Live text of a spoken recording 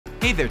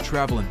Hey there,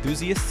 travel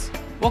enthusiasts!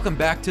 Welcome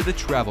back to the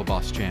Travel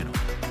Boss channel.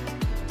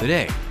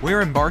 Today,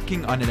 we're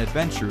embarking on an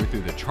adventure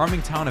through the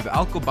charming town of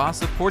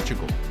Alcobaca,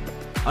 Portugal,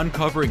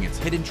 uncovering its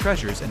hidden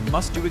treasures and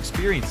must-do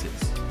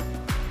experiences.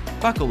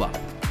 Buckle up,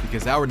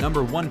 because our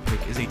number 1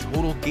 pick is a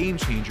total game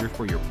changer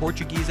for your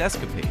Portuguese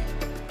escapade.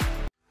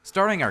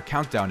 Starting our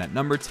countdown at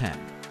number 10.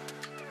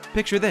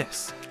 Picture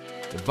this: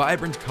 the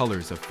vibrant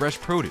colors of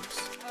fresh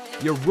produce,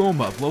 the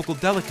aroma of local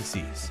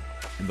delicacies,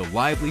 and the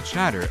lively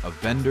chatter of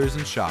vendors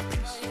and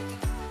shoppers.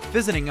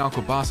 Visiting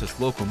Alcobaca's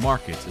local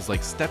markets is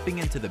like stepping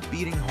into the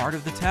beating heart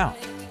of the town.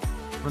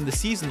 From the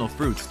seasonal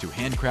fruits to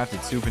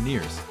handcrafted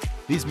souvenirs,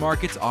 these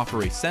markets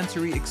offer a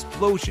sensory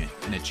explosion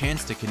and a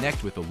chance to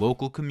connect with the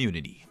local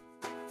community.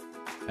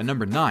 At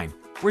number 9,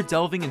 we're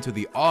delving into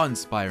the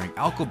awe-inspiring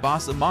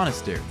Alcobaca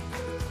Monastery.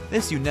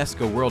 This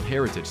UNESCO World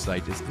Heritage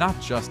Site is not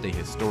just a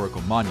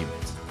historical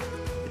monument.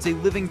 It's a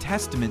living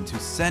testament to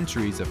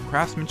centuries of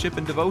craftsmanship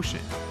and devotion.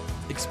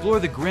 Explore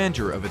the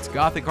grandeur of its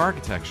Gothic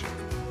architecture,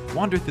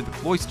 wander through the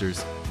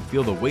cloisters, and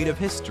feel the weight of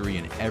history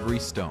in every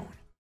stone.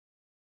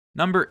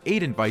 Number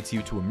 8 invites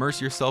you to immerse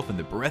yourself in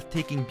the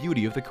breathtaking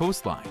beauty of the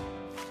coastline.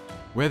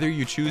 Whether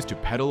you choose to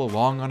pedal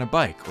along on a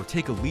bike or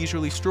take a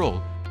leisurely stroll,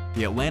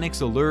 the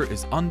Atlantic's allure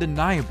is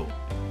undeniable.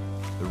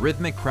 The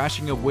rhythmic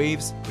crashing of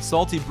waves, the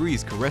salty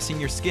breeze caressing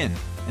your skin,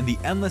 and the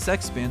endless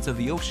expanse of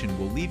the ocean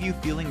will leave you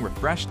feeling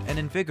refreshed and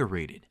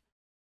invigorated.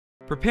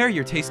 Prepare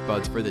your taste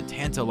buds for the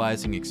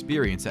tantalizing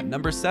experience at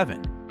number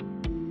 7.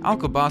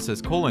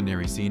 Alcobaca's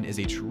culinary scene is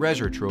a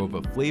treasure trove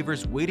of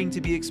flavors waiting to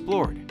be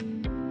explored.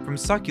 From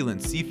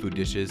succulent seafood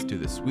dishes to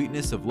the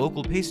sweetness of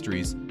local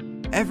pastries,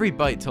 every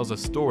bite tells a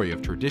story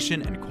of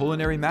tradition and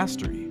culinary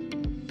mastery.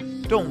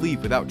 Don't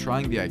leave without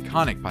trying the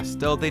iconic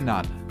pastel de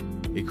nata,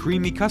 a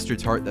creamy custard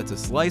tart that's a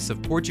slice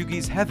of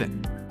Portuguese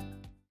heaven.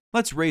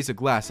 Let's raise a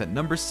glass at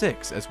number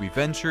 6 as we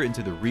venture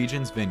into the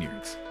region's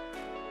vineyards.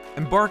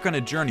 Embark on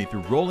a journey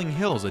through rolling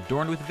hills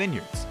adorned with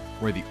vineyards,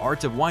 where the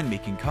art of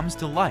winemaking comes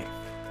to life.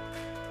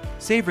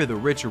 Savor the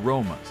rich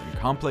aromas and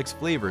complex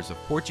flavors of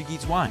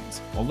Portuguese wines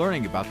while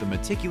learning about the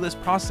meticulous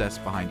process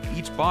behind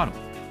each bottle.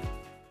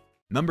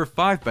 Number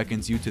 5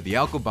 beckons you to the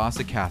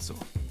Alcobaca Castle,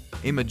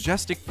 a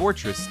majestic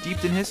fortress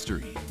steeped in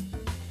history.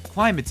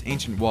 Climb its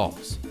ancient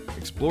walls,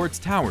 explore its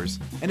towers,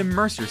 and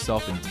immerse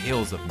yourself in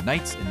tales of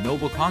knights and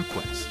noble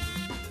conquests.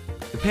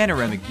 The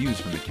panoramic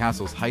views from the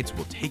castle's heights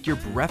will take your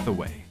breath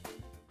away.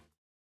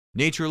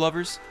 Nature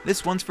lovers,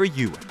 this one's for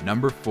you at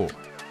number 4.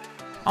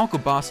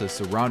 Alcobaca's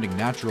surrounding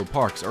natural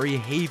parks are a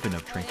haven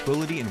of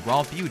tranquility and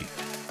raw beauty.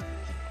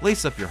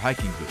 Lace up your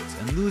hiking boots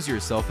and lose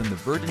yourself in the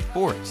verdant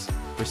forests,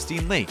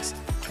 pristine lakes,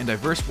 and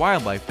diverse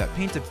wildlife that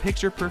paint a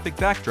picture-perfect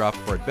backdrop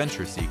for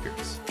adventure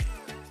seekers.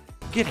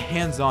 Get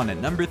hands-on at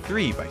number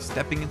 3 by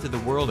stepping into the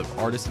world of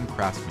artisan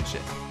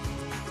craftsmanship.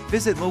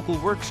 Visit local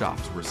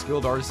workshops where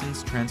skilled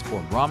artisans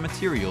transform raw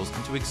materials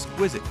into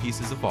exquisite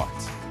pieces of art.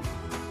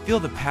 Feel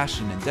the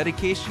passion and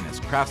dedication as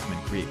craftsmen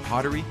create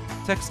pottery,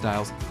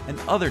 textiles, and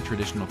other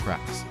traditional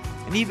crafts,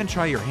 and even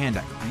try your hand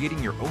at creating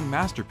your own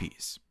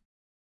masterpiece.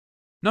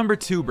 Number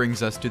 2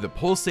 brings us to the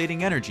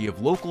pulsating energy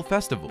of local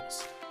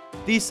festivals.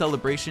 These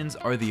celebrations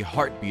are the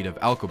heartbeat of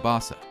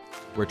Alcobaca,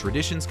 where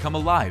traditions come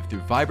alive through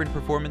vibrant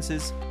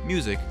performances,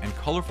 music, and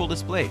colorful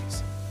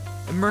displays.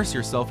 Immerse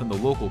yourself in the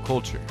local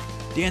culture,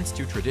 dance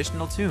to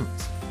traditional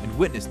tunes, and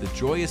witness the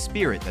joyous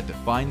spirit that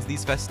defines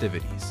these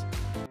festivities.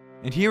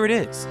 And here it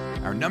is,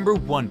 our number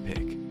 1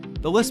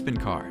 pick, the Lisbon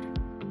Card.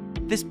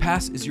 This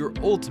pass is your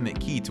ultimate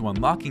key to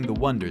unlocking the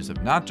wonders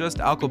of not just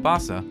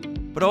Alcobaca,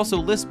 but also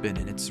Lisbon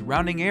and its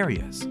surrounding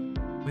areas.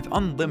 With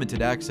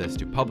unlimited access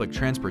to public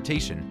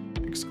transportation,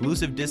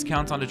 exclusive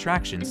discounts on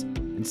attractions,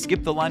 and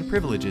skip-the-line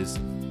privileges,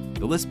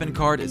 the Lisbon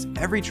Card is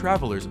every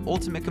traveler's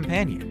ultimate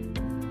companion.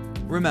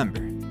 Remember,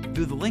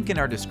 through the link in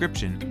our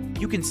description,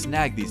 you can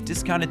snag these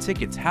discounted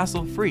tickets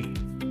hassle-free,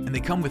 and they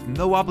come with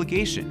no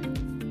obligation.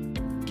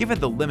 Given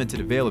the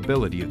limited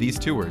availability of these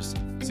tours,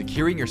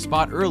 securing your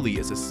spot early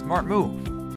is a smart move.